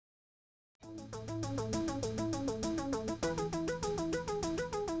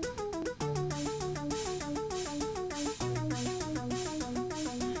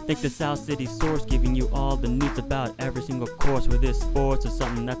Think the South City source, giving you all the news about every single course, whether it's sports or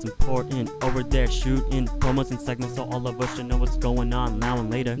something that's important. Over there shooting promos and segments so all of us should know what's going on now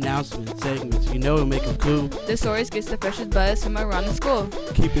and later. Announcements, segments, you know, to make them cool. The source gets the freshest buzz from around the school.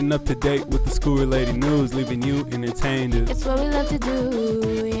 Keeping up to date with the school-related news, leaving you entertained. It's what we love to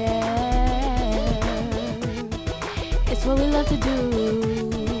do, yeah. It's what we love to do.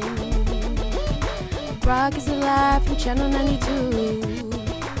 Rock is alive from Channel 92.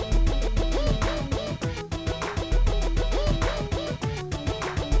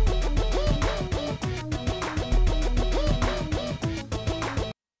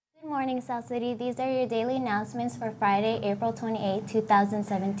 Good morning, South City. These are your daily announcements for Friday, April 28,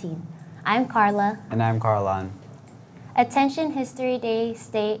 2017. I'm Carla. And I'm Carlon. Attention History Day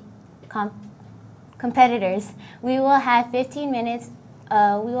State competitors. We will have a 15-minute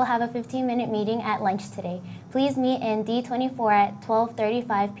meeting at lunch today. Please meet in D24 at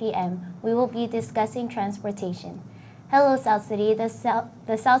 12:35 p.m. We will be discussing transportation. Hello, South City. The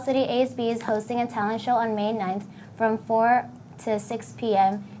South City ASB is hosting a talent show on May 9th from 4 to 6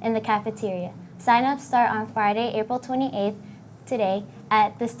 p.m. in the cafeteria. Sign-ups start on Friday, April 28th, today,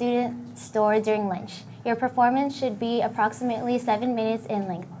 at the student store during lunch. Your performance should be approximately 7 minutes in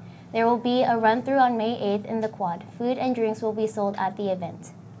length. There will be a run-through on May 8th in the quad. Food and drinks will be sold at the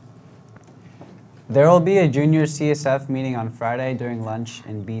event. There will be a junior CSF meeting on Friday during lunch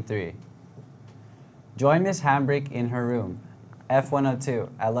in B3. Join Ms. Hambrick in her room, F102,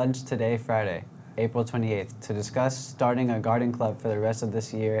 at lunch today, Friday, April 28th, to discuss starting a garden club for the rest of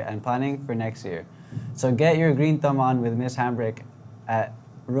this year and planning for next year. So get your green thumb on with Ms. Hambrick at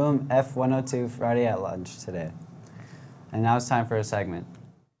room F102 Friday at lunch today. And now it's time for a segment.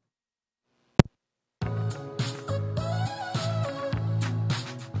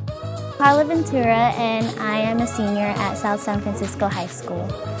 Carla Ventura, and I am a senior at South San Francisco High School.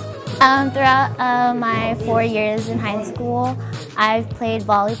 Throughout my 4 years in high school, I've played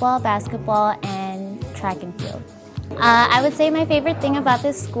volleyball, basketball, and track and field. I would say my favorite thing about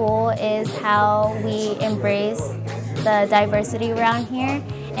this school is how we embrace the diversity around here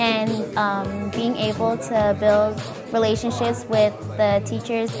and being able to build relationships with the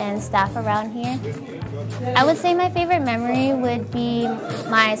teachers and staff around here. I would say my favorite memory would be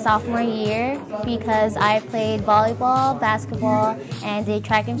my sophomore year because I played volleyball, basketball, and did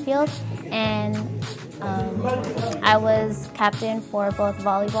track and field, and I was captain for both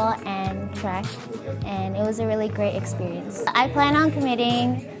volleyball and track, and it was a really great experience. I plan on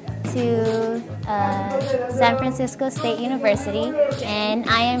committing to San Francisco State University, and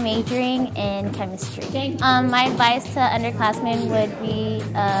I am majoring in chemistry. My advice to underclassmen would be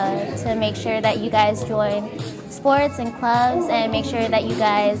to make sure that you guys join sports and clubs and make sure that you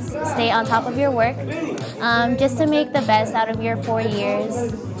guys stay on top of your work, just to make the best out of your 4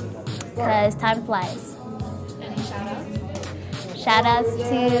 years, because time flies. Any shout-outs? Shout-outs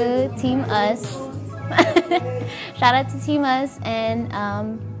to Team Us. Shout out to Team Us, and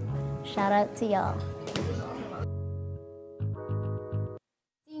shout out to y'all.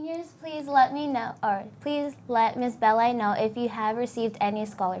 Seniors, please let me know, or please let Ms. Belli know if you have received any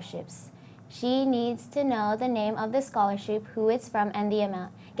scholarships. She needs to know the name of the scholarship, who it's from, and the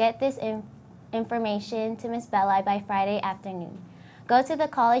amount. Get this information to Ms. Belli by Friday afternoon. Go to the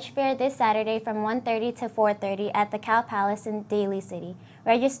college fair this Saturday from 1:30 to 4:30 at the Cow Palace in Daly City.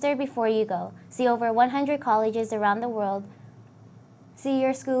 Register before you go. See over 100 colleges around the world. See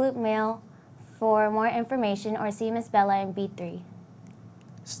your school mail for more information, or see Ms. Bella in B3.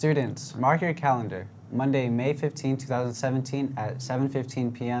 Students, mark your calendar. Monday, May 15, 2017 at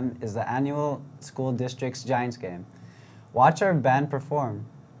 7:15 p.m. is the annual school district's Giants game. Watch our band perform.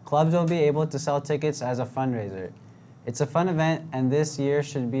 Clubs will be able to sell tickets as a fundraiser. It's a fun event, and this year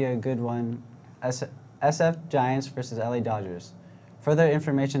should be a good one. SF Giants versus LA Dodgers. Further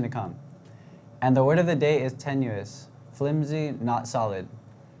information to come. And the word of the day is tenuous. Flimsy, not solid.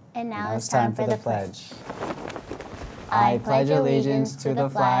 And now it's time for the pledge. I pledge allegiance to the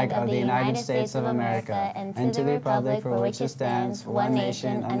flag of the United States of America and to the republic for which it stands, one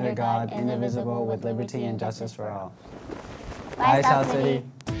nation, under God, indivisible, with liberty and justice for all. Bye, South City.